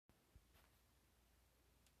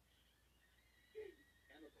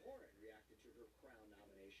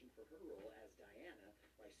nomination for her role as Diana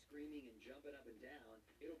by screaming and jumping up and down.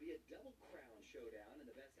 It'll be a double crown showdown in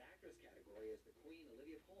the Best Actress category as the Queen,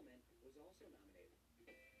 Olivia Colman, was also nominated.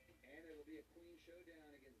 And it'll be a Queen showdown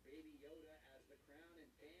against Baby Yoda as The Crown and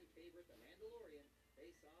fan favorite The Mandalorian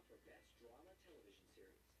face off for Best Drama Television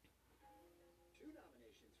Series. Two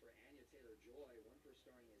nominations for Anya Taylor-Joy, one for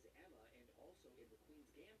starring as Emma and also in The Queen's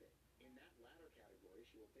Gambit. In that latter category,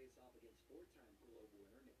 she will face off against four-time Globe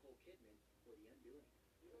winner Nicole Kidman for The Undoing.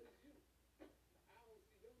 I don't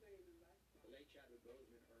see your name tonight. The late Chadwick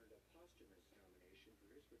Boseman earned a posthumous nomination for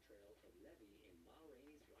his portrayal of Levy in Ma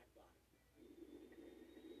Rainey's Black Bottom.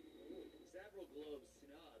 Several Globe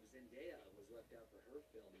snubs. Zendaya was left out for her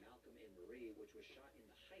film Malcolm and Marie, which was shot in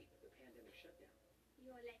the height of the pandemic shutdown.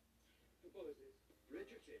 Violette.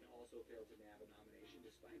 Bridgerton also failed to nab a nomination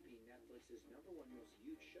despite being Netflix's #1 most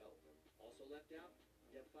viewed show. Also left out,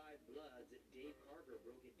 Da 5 Bloods. Dave Karger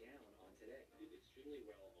broke it down on Today. Did extremely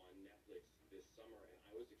well on Netflix this summer, and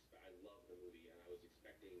I love the movie, and I was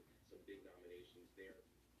expecting some big nominations there.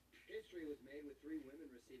 History was made with 3 women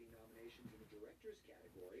receiving nominations in the director's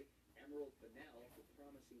category: Emerald Fennell for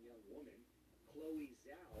Promising Young Woman, Chloe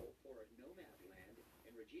Zhao for Nomadland,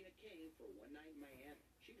 and Regina King for One Night in Miami.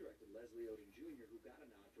 She directed Leslie Odom Jr., who got a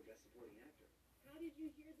nod for Best Supporting Actor. How did you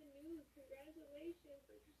hear the news? Congratulations.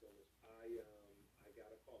 Thank you so much. I got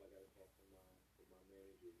a call. I got a call from my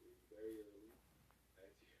manager. It was very early,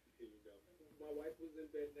 as you know. My wife was in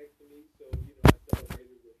bed next to me, so I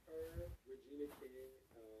celebrated with her. Regina King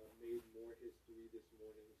made more history this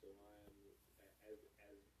morning, so I am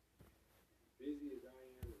as busy as I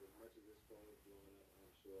am, and as much as this phone is blowing up,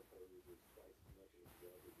 I'm sure hers is twice as much as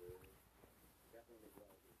well deserved. Definitely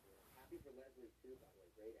well deserved. Happy for Leslie, too, by the way.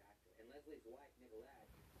 Great actor. And Leslie's wife, Nicolette,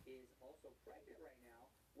 is also pregnant right now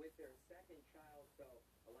with their second child, so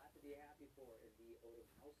a lot to be happy for in the Odom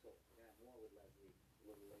household. We're going to have more with Leslie a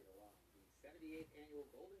little later on. The 78th Annual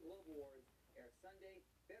Golden Globe Awards air Sunday,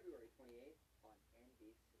 February 28th on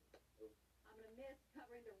NBC. Ooh. I'm going to miss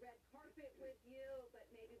covering the red carpet with you, but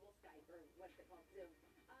maybe we'll Skype or what's it called, Zoom.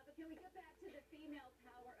 But can we get back to the female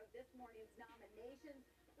power of this morning's nominations?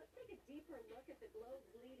 Let's take a deeper look at the Globe's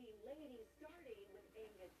leading ladies, starting with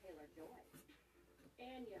Anya Taylor-Joy.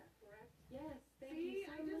 Anya, correct? Yes, thank See, you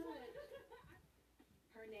so I just much.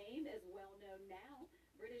 Her name is well known now.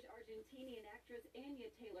 British Argentinian actress Anya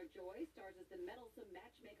Taylor-Joy stars as the meddlesome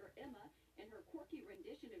matchmaker Emma in her quirky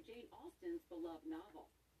rendition of Jane Austen's beloved novel.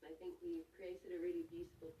 I think we've created a really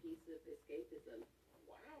beautiful piece of escapism.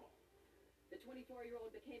 Wow. The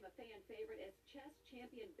 24-year-old became a fan favorite as chess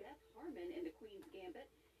champion Beth Harmon in The Queen's Gambit.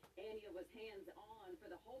 Anya was hands-on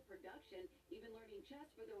for the whole production, even learning chess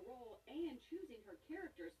for the role and choosing her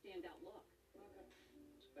character's standout look.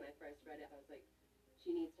 When I first read it, I was like,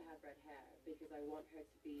 she needs to have red hair because I want her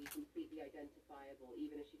to be completely identifiable,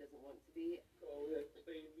 even if she doesn't want to be. Oh, that's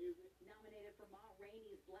playing music. Nominated for Ma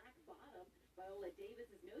Rainey's Black Bottom, Viola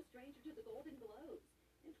Davis is no stranger to the Golden Globes.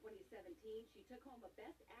 In 2017, she took home a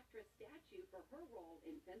Best Actress statue for her role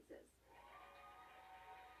in Fences.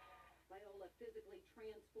 Viola physically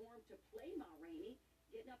transformed to play Ma Rainey,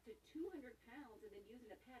 getting up to 200 pounds and then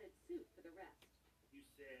using a padded suit for the rest. You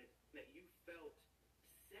said that you felt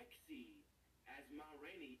sexy as Ma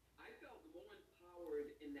Rainey. I felt more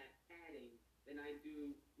empowered in that padding than I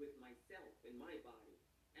do with myself in my body.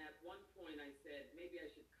 At one point I said maybe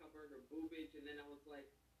I should cover her boobage, and then I was like,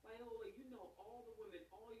 Viola, all the women,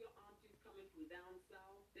 all your aunties coming from down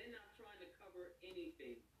south, they're not trying to cover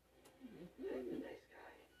anything. You're a nice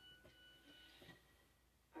guy.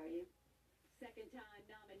 Are you? Second-time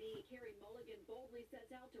nominee Carey Mulligan boldly sets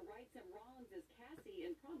out to right some wrongs as Cassie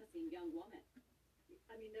in Promising Young Woman.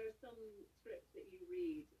 I mean, there are some scripts that you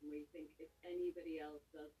read where you think, if anybody else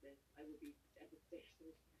does this, I would be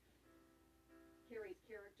devastated. Carey's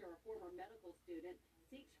character, a former medical student,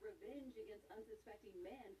 seeks revenge against unsuspecting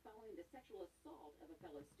men following the sexual assault of a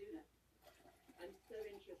fellow student. I'm so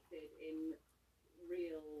interested in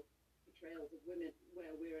real portrayals of women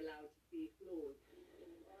where we're allowed to be flawed.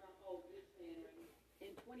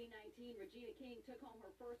 In 2019, Regina King took home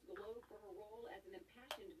her first Globe for her role as an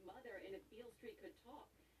impassioned mother in If Beale Street Could Talk.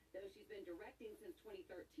 Though she's been directing since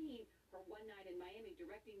 2013, her One Night in Miami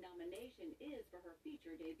directing nomination is for her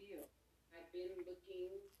feature debut. I've been looking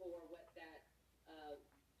for what that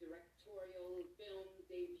directorial film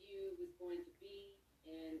debut was going to be,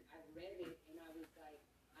 and I read it, and I was like,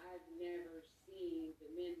 I've never seen the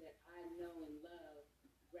men that I know and love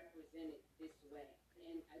represented this way.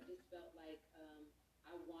 And I just felt like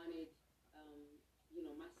I wanted,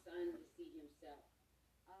 my son to see himself.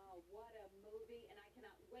 Oh, what a movie, and I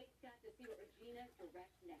cannot wait, Scott, to see what Regina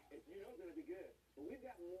directs next. It's going to be good. But we've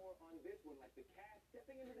got more on this one, like the cast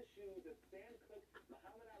stepping into the shoes of Sam Cooke,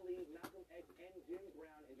 Muhammad Ali, Malcolm X, and Jim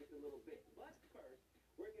Brown in just a little bit. But first,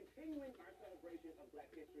 we're continuing our celebration of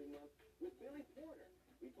Black History Month with Billy Porter.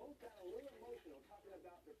 We both got a little emotional talking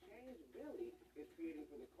about the change Billy is creating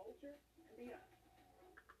for the culture and beyond.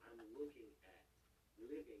 I'm looking at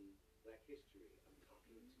living Black history. I'm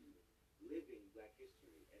talking to living Black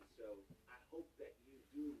history. And so I hope that you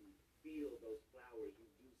do feel those flowers, you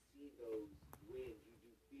do see those winds, you do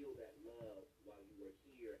feel that love while you were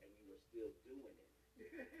here and you were still doing it.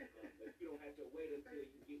 But you don't have to wait until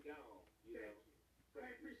you get gone, you know. I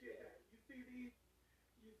appreciate that. You see these,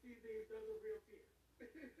 those are real tears.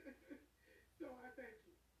 So I thank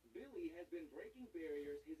you. Billy has been breaking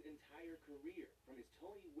barriers his entire career, from his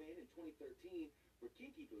Tony win in 2013 for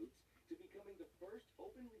Kinky Boots to becoming the first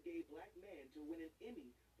openly gay Black man to win an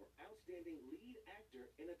Emmy for Outstanding Lead Actor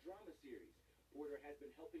in a Drama Series. Porter has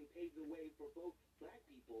been helping pave the way for both Black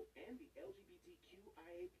people and the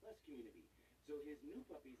LGBTQIA+ community, so his new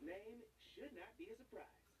puppy's name should not be a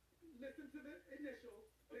surprise. Listen to the initials.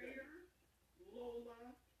 Vader,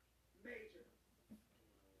 Lola, Major.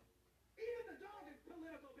 Even the dog is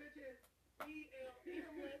political, bitches. Let's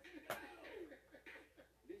go!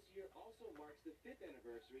 This year also marks the 5th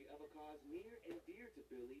anniversary of a cause near and dear to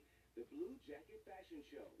Billy, the Blue Jacket Fashion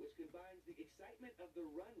Show, which combines the excitement of the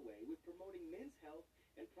runway with promoting men's health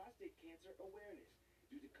and prostate cancer awareness.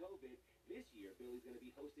 Due to COVID, this year Billy's going to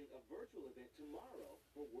be hosting a virtual event tomorrow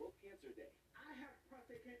for World Cancer Day. I have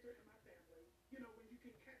prostate cancer in my family. You know, when you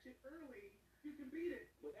can catch it early, you can beat it.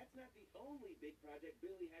 But that's not the only big project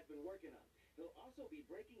Billy has been working on. He'll also be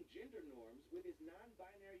breaking gender norms with his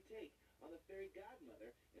non-binary take on the fairy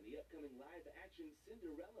godmother in the upcoming live-action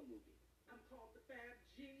Cinderella movie. I'm called the Fab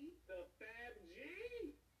G. The Fab G?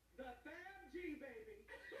 The Fab G, baby.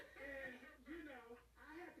 And, you know,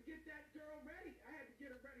 I had to get that girl ready. I had to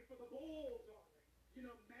get her ready for the bullseye. You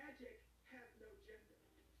know, magic has no gender.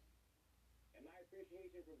 And my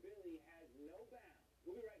appreciation for Billy has no bounds.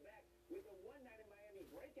 We'll be right back with the One Night in Miami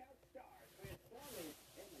breakout stars